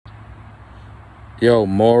Yo,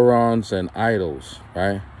 morons and idols,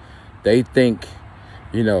 right? They think,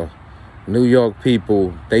 you know, New York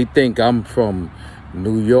people, they think I'm from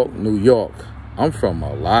New York, New York. I'm from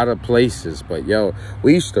a lot of places, but yo,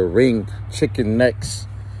 we used to wring chicken necks.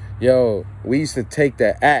 Yo, we used to take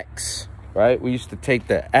the axe, right? We used to take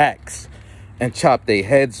the axe and chop their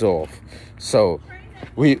heads off. So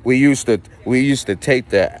we used to take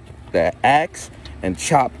the axe and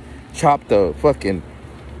chop the fucking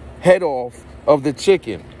head off of the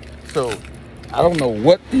chicken. So I don't know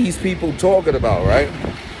what these people talking about, right?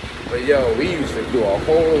 But yo, we used to do a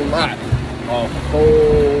whole lot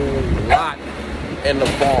in the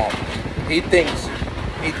farm. He thinks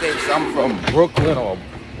I'm from Brooklyn or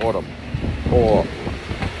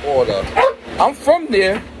I'm from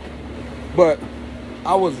there, but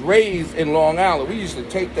I was raised in Long Island. We used to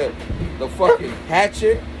take the fucking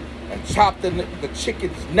hatchet and chop the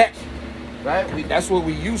chicken's neck, right? That's what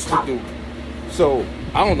we used to do. So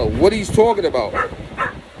I don't know what he's talking about,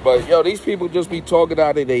 but yo, these people just be talking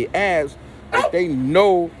out of their ass like they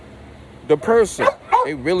know the person.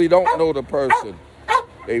 They really don't know the person.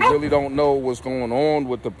 They really don't know what's going on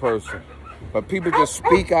with the person. But people just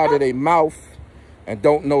speak out of their mouth and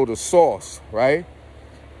don't know the source, right?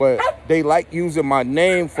 But they like using my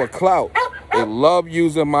name for clout. They love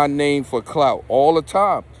using my name for clout all the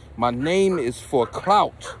time. My name is for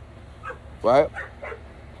clout, right?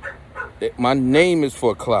 My name is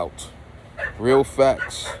for clout. Real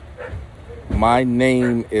facts. My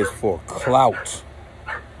name is for clout.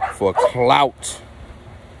 For clout.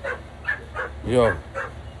 Yo,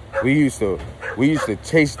 we used to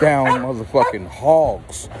chase down motherfucking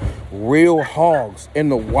hogs. Real hogs in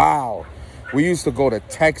the wild. We used to go to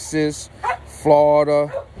Texas,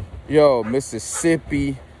 Florida, yo,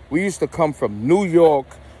 Mississippi. We used to come from New York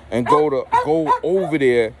and go over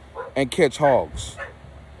there and catch hogs.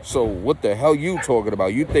 So what the hell you talking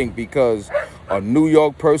about? You think because a New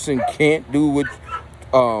York person can't do what,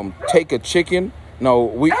 take a chicken? No,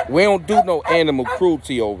 we don't do no animal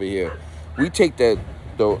cruelty over here. We take the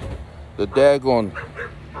daggone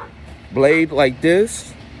blade like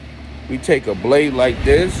this. We take a blade like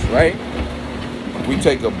this, right? We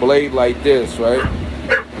take a blade like this, right?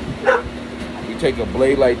 We take a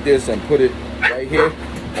blade like this and put it right here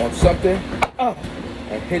on something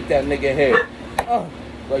and hit that nigga head.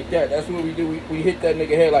 Like that. That's what we do. We hit that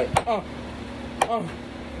nigga head like,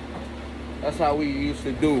 That's how we used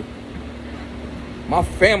to do. My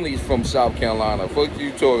family's from South Carolina. Fuck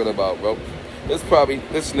you talking about, bro? This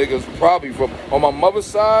nigga's probably from, on my mother's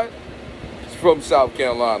side, it's from South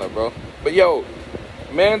Carolina, bro. But yo,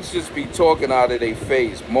 mans just be talking out of their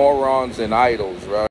face. Morons and idols, right?